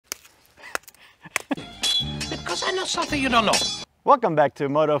Because I know something you don't know. Welcome back to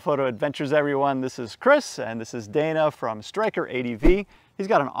Moto Photo Adventures, everyone. This is Chris, and this is Dana from StrykerADV. He's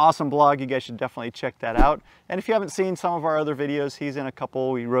got an awesome blog. You guys should definitely check that out. And if you haven't seen some of our other videos, he's in a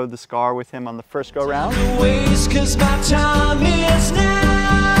couple. We rode the Scar with him on the first go-round.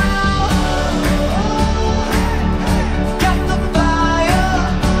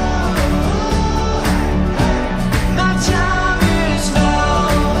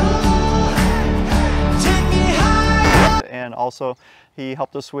 And also, he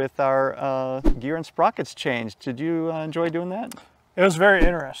helped us with our gear and sprockets change. Did you enjoy doing that? It was very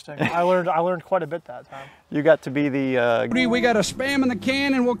interesting. I learned quite a bit that time. You got to be the... we got a spam in the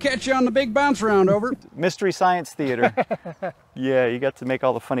can and we'll catch you on the big bounce round, over. Mystery Science Theater. Yeah, you got to make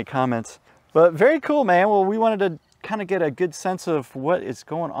all the funny comments. But very cool, man. Well, we wanted to kind of get a good sense of what is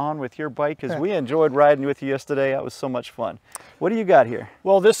going on with your bike, because we enjoyed riding with you yesterday. That was so much fun. What do you got here?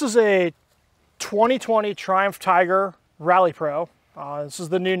 Well, this is a 2020 Triumph Tiger Rally Pro. This is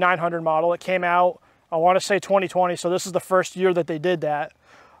the new 900 model. It came out, I want to say 2020, so this is the first year that they did that.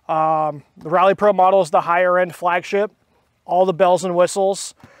 The Rally Pro model is the higher end flagship, all the bells and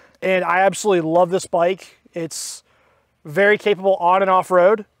whistles, and I absolutely love this bike. It's very capable on and off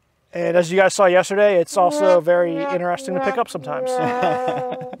road, and as you guys saw yesterday, it's also very interesting to pick up sometimes.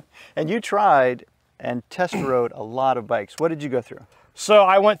 And you tried and test rode a lot of bikes. What did you go through? So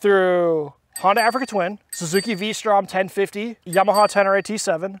I went through Honda Africa Twin, Suzuki V-Strom 1050, Yamaha Tenere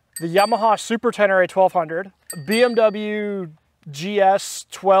T7, the Yamaha Super Tenere 1200, BMW GS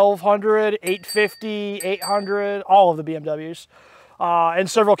 1200, 850, 800, all of the BMWs, and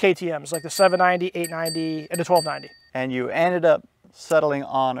several KTMs like the 790, 890, and the 1290. And you ended up settling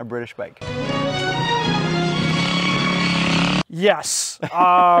on a British bike. Yes.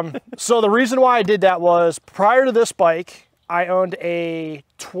 So the reason why I did that was prior to this bike, I owned a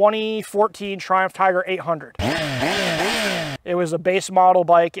 2014 Triumph Tiger 800. It was a base model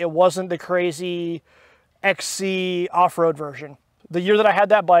bike. It wasn't the crazy XC off-road version. The year that I had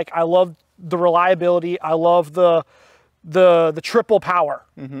that bike, I loved the reliability. I love the triple power.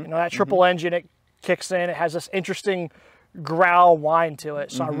 You know, that triple engine, it kicks in. It has this interesting growl whine to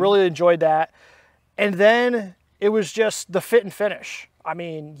it. So I really enjoyed that. And then it was just the fit and finish. I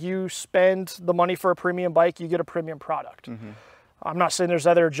mean, you spend the money for a premium bike, you get a premium product. I'm not saying there's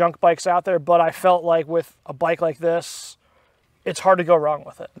other junk bikes out there, but I felt like with a bike like this, it's hard to go wrong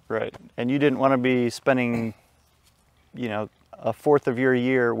with it. Right. And you didn't want to be spending, you know, a fourth of your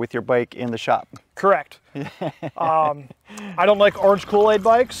year with your bike in the shop. Correct. I don't like orange Kool-Aid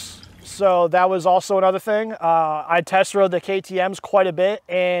bikes, so that was also another thing. I test rode the KTMs quite a bit,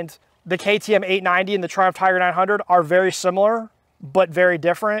 and the KTM 890 and the Triumph Tiger 900 are very similar, but very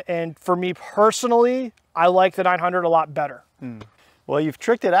different. And for me personally, I like the 900 a lot better. Well, you've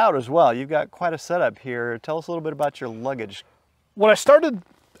tricked it out as well. You've got quite a setup here. Tell us a little bit about your luggage. When I started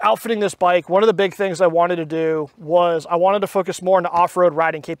outfitting this bike, one of the big things I wanted to do was I wanted to focus more on the off-road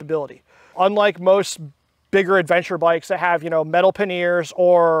riding capability. Unlike most bigger adventure bikes that have, you know, metal panniers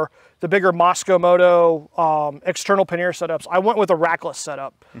or the bigger Moscow Moto external pannier setups, I went with a rackless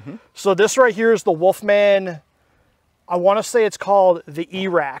setup. So this right here is the Wolfman. I want to say it's called the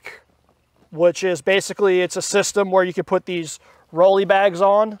E-Rack, which is basically, it's a system where you can put these rolly bags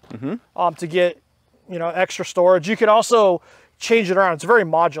on to get, you know, extra storage. You can also change it around. It's very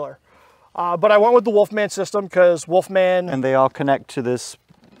modular. But I went with the Wolfman system because Wolfman... And they all connect to this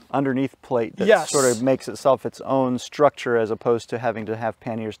underneath plate that sort of makes itself its own structure as opposed to having to have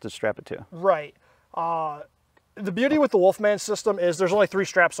panniers to strap it to. Right. The beauty with the Wolfman system is there's only 3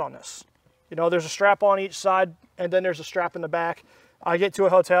 straps on this. You know, there's a strap on each side, and then there's a strap in the back. I get to a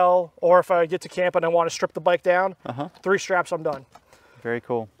hotel, or if I get to camp and I want to strip the bike down, 3 straps, I'm done. Very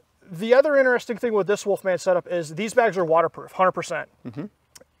cool. The other interesting thing with this Wolfman setup is these bags are waterproof, 100%.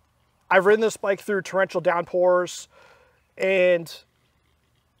 I've ridden this bike through torrential downpours, and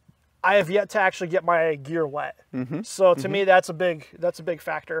I have yet to actually get my gear wet. So to me, that's a big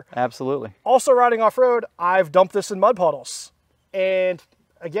factor. Absolutely. Also riding off-road, I've dumped this in mud puddles. And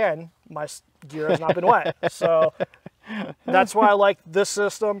again, my gear has not been wet. So that's why I like this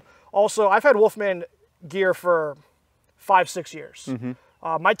system. Also, I've had Wolfman gear for 5-6 years.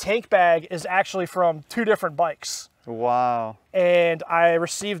 My tank bag is actually from 2 different bikes. Wow. And I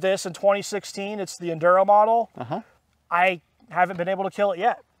received this in 2016. It's the Enduro model. I haven't been able to kill it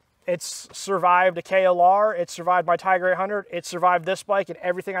yet. It's survived a KLR. It's survived my Tiger 800. It's survived this bike and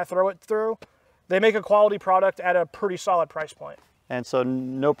everything I throw it through. They make a quality product at a pretty solid price point. And so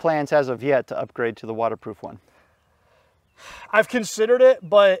no plans as of yet to upgrade to the waterproof one? I've considered it,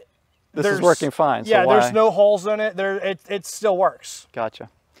 but this is working fine. Yeah, so why? There's no holes in it. It still works. Gotcha.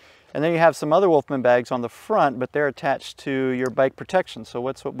 And then you have some other Wolfman bags on the front, but they're attached to your bike protection. So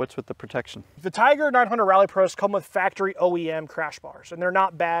what's with the protection? The Tiger 900 Rally Pros come with factory OEM crash bars, and they're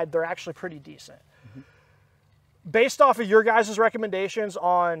not bad. They're actually pretty decent. Based off of your guys' recommendations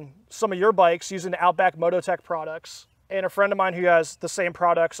on some of your bikes using the Outback Motortek products, and a friend of mine who has the same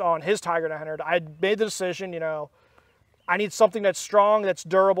products on his Tiger 900, I made the decision, you know, I need something that's strong, that's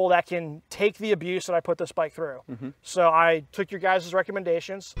durable, that can take the abuse that I put this bike through. So I took your guys'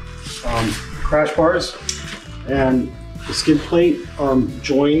 recommendations. Crash bars and the skid plate are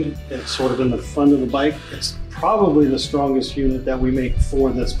joined. It's sort of in the front of the bike. It's probably the strongest unit that we make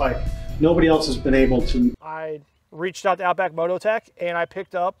for this bike. Nobody else has been able to. I reached out to Outback Motortek and I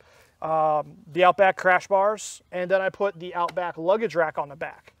picked up the Outback crash bars, and then I put the Outback luggage rack on the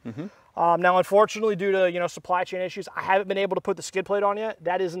back. Now, unfortunately, due to supply chain issues, I haven't been able to put the skid plate on yet.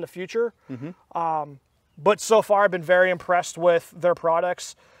 That is in the future. But so far, I've been very impressed with their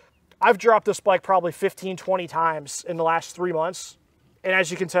products. I've dropped this bike probably 15, 20 times in the last 3 months. And as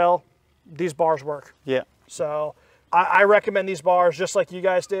you can tell, these bars work. Yeah. So I recommend these bars just like you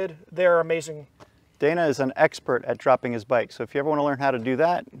guys did. They're amazing. Dana is an expert at dropping his bike. So if you ever want to learn how to do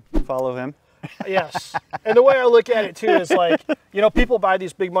that, follow him. Yes. And the way I look at it too is like, people buy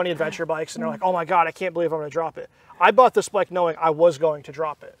these big money adventure bikes and they're like, oh my God, I can't believe I'm going to drop it. I bought this bike knowing I was going to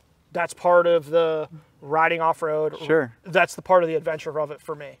drop it. That's part of the riding off-road. Sure. That's the part of the adventure of it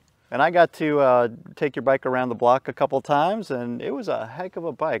for me. And I got to take your bike around the block a couple times, and it was a heck of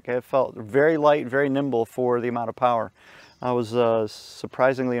a bike. It felt very light, very nimble for the amount of power. I was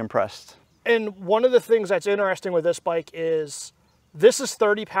surprisingly impressed. And one of the things that's interesting with this bike is this is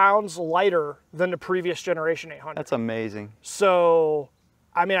 30 pounds lighter than the previous generation 800. That's amazing. So,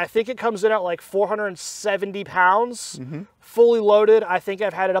 I mean, I think it comes in at like 470 pounds, fully loaded. I think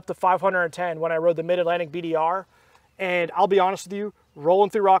I've had it up to 510 when I rode the Mid-Atlantic BDR. And I'll be honest with you, rolling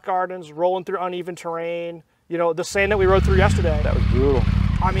through rock gardens, rolling through uneven terrain, the sand that we rode through yesterday. That was brutal.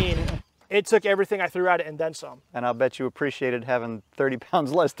 I mean, it took everything I threw at it and then some. And I'll bet you appreciated having 30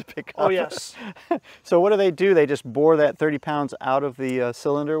 pounds less to pick up. Oh, yes. So what do? They just bore that 30 pounds out of the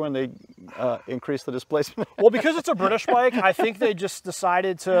cylinder when they increase the displacement? Well, because it's a British bike, I think they just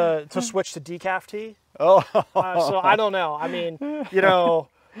decided to switch to decaf T. Oh. So I don't know. I mean,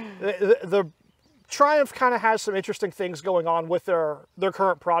 the Triumph kind of has some interesting things going on with their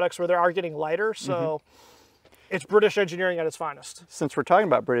current products where they are getting lighter. So it's British engineering at its finest. Since we're talking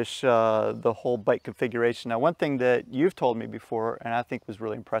about British, the whole bike configuration. Now, one thing that you've told me before, and I think was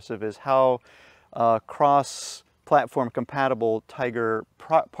really impressive, is how cross-platform compatible Tiger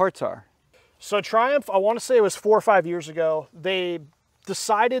parts are. So Triumph, I want to say it was 4 or 5 years ago, they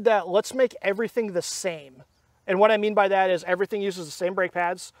decided that let's make everything the same. And what I mean by that is everything uses the same brake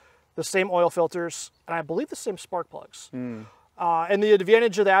pads, the same oil filters, and I believe the same spark plugs. And the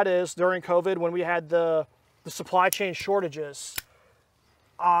advantage of that is during COVID, when we had the supply chain shortages,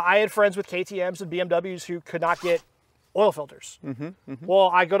 I had friends with KTMs and BMWs who could not get oil filters.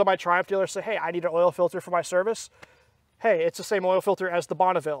 Well, I go to my Triumph dealer and say, hey, I need an oil filter for my service. Hey, it's the same oil filter as the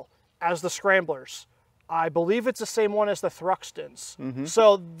Bonneville, as the Scramblers. I believe it's the same one as the Thruxtons.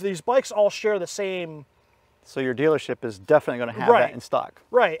 So these bikes all share the same. So your dealership is definitely going to have that in stock.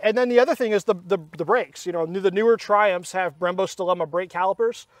 Right. And then the other thing is the brakes. The newer Triumphs have Brembo Stilema brake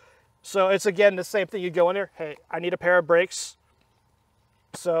calipers. So it's, again, the same thing. You go in there, hey, I need a pair of brakes.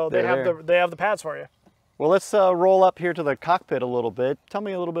 So they have the pads for you. Well, let's roll up here to the cockpit a little bit. Tell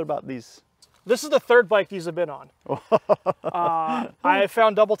me a little bit about these. This is the third bike these have been on. I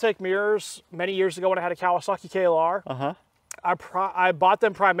found double take mirrors many years ago when I had a Kawasaki KLR. I bought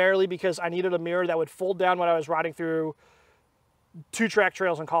them primarily because I needed a mirror that would fold down when I was riding through 2-track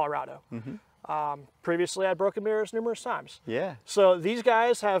trails in Colorado. Previously, I'd broken mirrors numerous times. Yeah. So these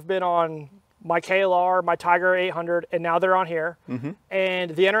guys have been on my KLR, my Tiger 800, and now they're on here.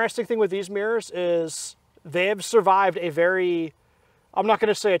 And the interesting thing with these mirrors is they have survived a very, I'm not going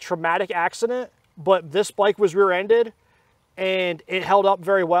to say a traumatic accident, but this bike was rear-ended and it held up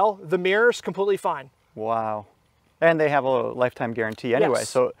very well. The mirrors, completely fine. Wow. And they have a lifetime guarantee anyway. Yes.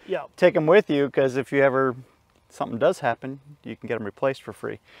 So take them with you, because if something does happen, you can get them replaced for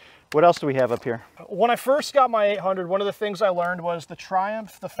free. What else do we have up here? When I first got my 800, one of the things I learned was the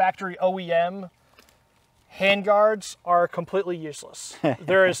Triumph, the factory OEM handguards are completely useless.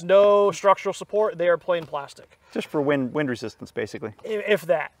 There is no structural support. They are plain plastic. Just for wind resistance, basically. If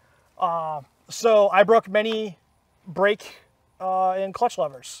that. So I broke many brake and clutch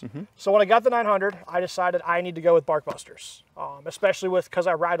levers. So when I got the 900, I decided I need to go with bark busters, especially because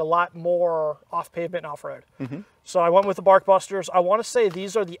I ride a lot more off pavement and off-road. So I went with the bark busters. I want to say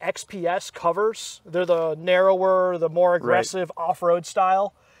these are the XPS covers. They're the narrower, the more aggressive off-road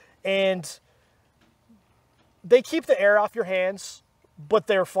style. And they keep the air off your hands, but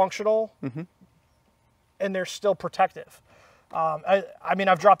they're functional and they're still protective. I mean,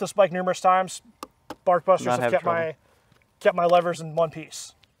 I've dropped this bike numerous times. Barkbusters have kept my levers in one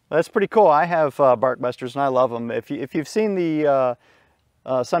piece. That's pretty cool. I have Barkbusters and I love them. If you've seen the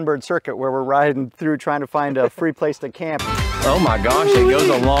Sunbird Circuit where we're riding through trying to find a free place to camp. Oh my gosh, it goes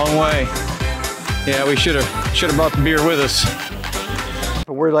a long way. Yeah, we should have brought the beer with us.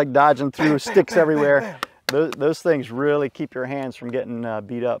 But we're like dodging through sticks everywhere. Those things really keep your hands from getting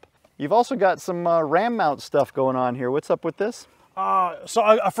beat up. You've also got some ram mount stuff going on here. What's up with this?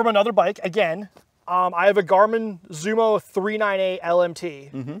 From another bike, again, I have a Garmin Zumo 398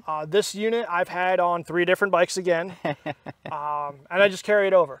 LMT. This unit I've had on 3 different bikes again, and I just carry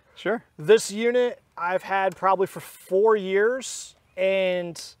it over. Sure. This unit I've had probably for 4 years,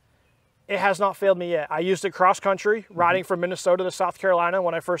 and it has not failed me yet. I used it cross-country, riding from Minnesota to South Carolina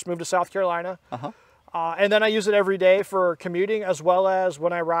when I first moved to South Carolina. And then I use it every day for commuting, as well as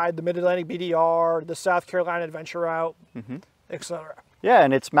when I ride the Mid-Atlantic BDR, the South Carolina Adventure Route, etc. Yeah,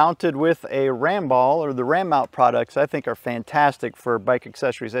 and it's mounted with a ram ball, or the ram mount products I think are fantastic for bike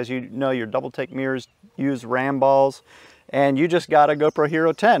accessories. As you know, your double take mirrors use ram balls, and you just got a GoPro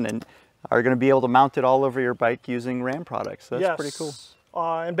Hero 10 and are going to be able to mount it all over your bike using ram products. So that's pretty cool.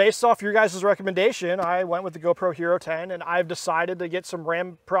 And based off your guys' recommendation, I went with the GoPro Hero 10, and I've decided to get some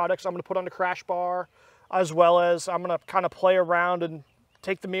ram products I'm going to put on the crash bar, as well as I'm going to kind of play around and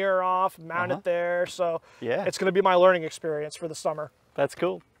take the mirror off, mount it there. So it's going to be my learning experience for the summer. That's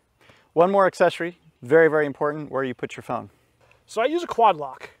cool. One more accessory, very, very important, where you put your phone. So I use a quad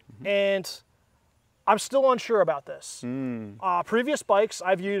lock, and I'm still unsure about this. Previous bikes,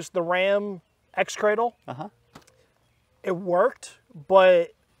 I've used the Ram X Cradle. It worked,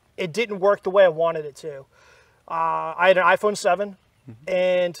 but it didn't work the way I wanted it to. I had an iPhone 7,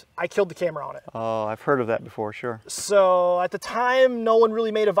 and I killed the camera on it. Oh, I've heard of that before, sure. So at the time, no one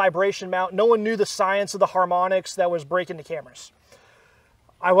really made a vibration mount. No one knew the science of the harmonics that was breaking the cameras.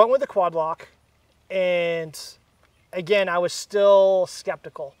 I went with the quad lock, and again, I was still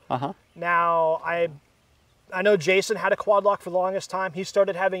skeptical. Now, I know Jason had a quad lock for the longest time. He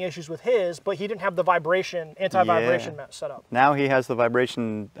started having issues with his, but he didn't have the anti-vibration mount set up. Now he has the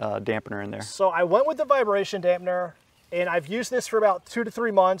vibration dampener in there. So I went with the vibration dampener, and I've used this for about 2 to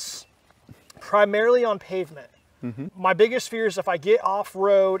 3 months, primarily on pavement. My biggest fear is if I get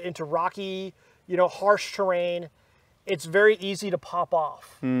off-road into rocky, harsh terrain, it's very easy to pop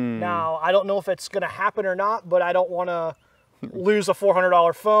off. Now, I don't know if it's going to happen or not, but I don't want to lose a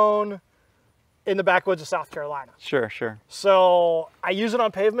 $400 phone in the backwoods of South Carolina. Sure, sure. So I use it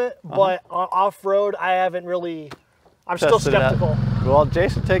on pavement, but on off-road, I haven't really, I'm still skeptical. Well,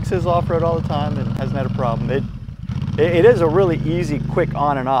 Jason takes his off-road all the time and hasn't had a problem. It is a really easy, quick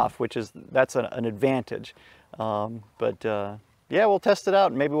on and off, that's an advantage. Yeah, we'll test it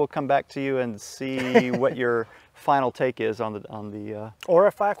out, and maybe we'll come back to you and see what your final take is on the or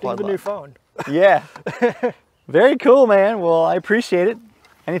if I have to get a new phone. Yeah. Very cool, man. Well, I appreciate it.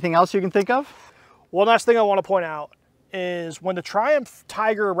 Anything else you can think of? One last thing I want to point out is when the Triumph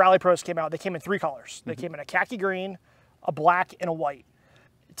Tiger Rally Pros came out, they came in 3 colors. They came in a khaki green, a black, and a white.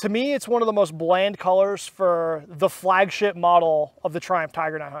 To me, it's one of the most bland colors for the flagship model of the Triumph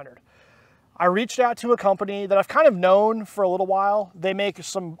Tiger 900. I reached out to a company that I've kind of known for a little while. They make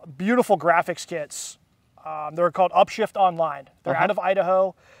some beautiful graphics kits. They're called Upshift Online. They're out of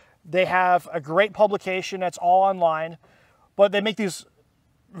Idaho. They have a great publication that's all online, but they make these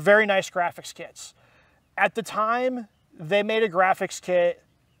very nice graphics kits. At the time, they made a graphics kit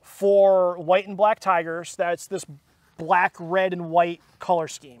for white and black Tigers that's this black, red, and white color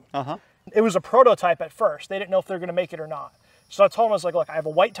scheme. It was a prototype at first. They didn't know if they're going to make it or not. So I told them, I was like, look, I have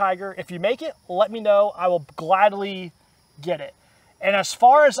a white Tiger. If you make it, let me know. I will gladly get it. And as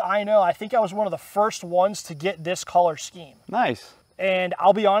far as I know, I think I was one of the first ones to get this color scheme. Nice. And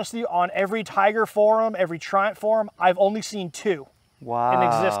I'll be honest with you, on every Tiger forum, every Triumph forum, I've only seen 2 in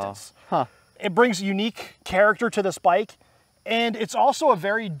existence. It brings unique character to this bike, and it's also a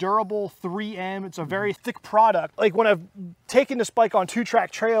very durable 3M. It's a very thick product. Like when I've taken this bike on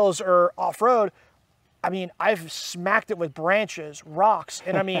 2-track trails or off-road, I mean, I've smacked it with branches, rocks,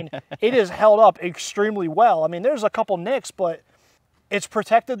 and I mean, it has held up extremely well. I mean, there's a couple nicks, but it's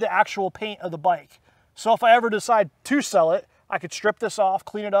protected the actual paint of the bike. So if I ever decide to sell it, I could strip this off,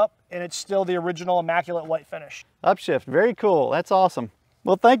 clean it up, and it's still the original immaculate white finish. Upshift, very cool. That's awesome.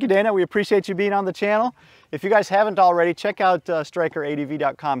 Well, thank you, Dana. We appreciate you being on the channel. If you guys haven't already, check out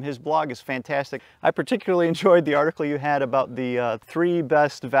StrykerADV.com. His blog is fantastic. I particularly enjoyed the article you had about the 3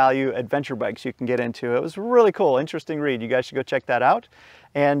 best value adventure bikes you can get into. It was really cool, interesting read. You guys should go check that out.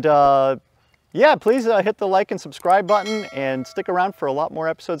 And yeah, please hit the like and subscribe button and stick around for a lot more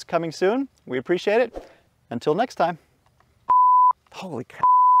episodes coming soon. We appreciate it. Until next time. Holy cow.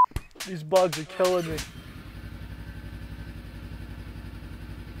 These bugs are killing me.